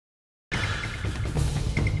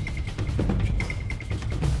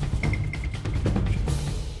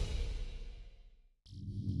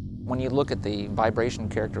When you look at the vibration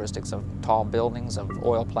characteristics of tall buildings, of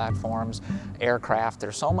oil platforms, aircraft,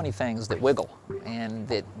 there's so many things that wiggle, and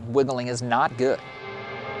that wiggling is not good.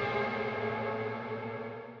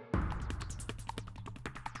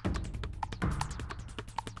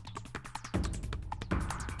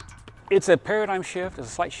 It's a paradigm shift, it's a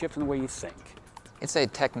slight shift in the way you think. It's a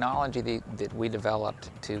technology that we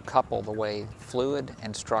developed to couple the way fluid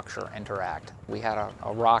and structure interact. We had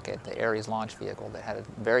a rocket, the Ares launch vehicle, that had a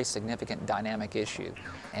very significant dynamic issue,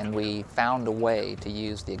 and we found a way to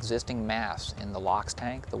use the existing mass in the LOX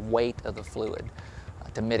tank, the weight of the fluid,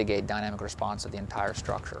 to mitigate dynamic response of the entire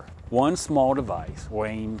structure. One small device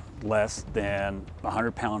weighing less than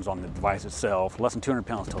 100 pounds on the device itself, less than 200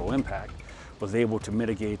 pounds total impact, was able to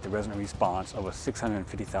mitigate the resonant response of a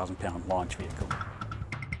 650,000 pound launch vehicle.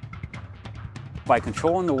 By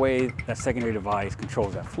controlling the way that secondary device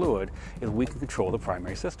controls that fluid, we can control the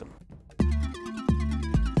primary system.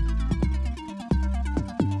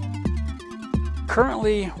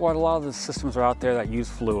 Currently, what a lot of the systems are out there that use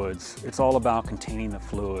fluids, it's all about containing the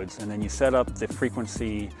fluids, and then you set up the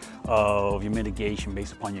frequency of your mitigation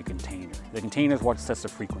based upon your container. The container is what sets the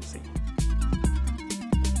frequency.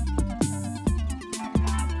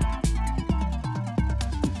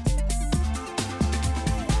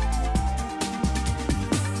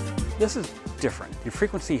 This is different. Your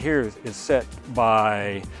frequency here is set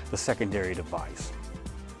by the secondary device.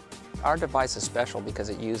 Our device is special because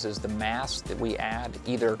it uses the mass that we add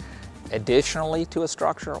either additionally to a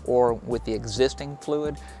structure or with the existing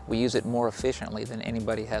fluid. We use it more efficiently than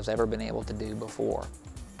anybody has ever been able to do before.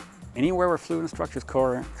 Anywhere where fluid and structures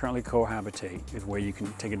currently cohabitate is where you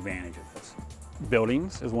can take advantage of this.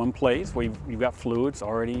 Buildings is one place where you've got fluids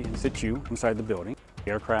already in situ inside the building.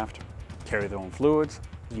 Aircraft carry their own fluids.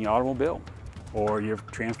 In your automobile, or you're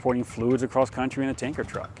transporting fluids across country in a tanker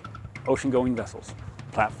truck. Ocean-going vessels,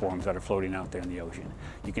 platforms that are floating out there in the ocean.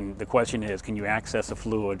 The question is, can you access the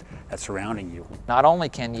fluid that's surrounding you? Not only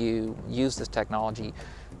can you use this technology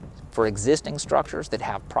for existing structures that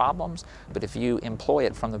have problems, but if you employ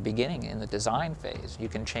it from the beginning in the design phase, you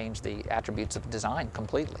can change the attributes of design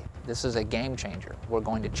completely. This is a game changer. We're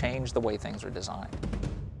going to change the way things are designed.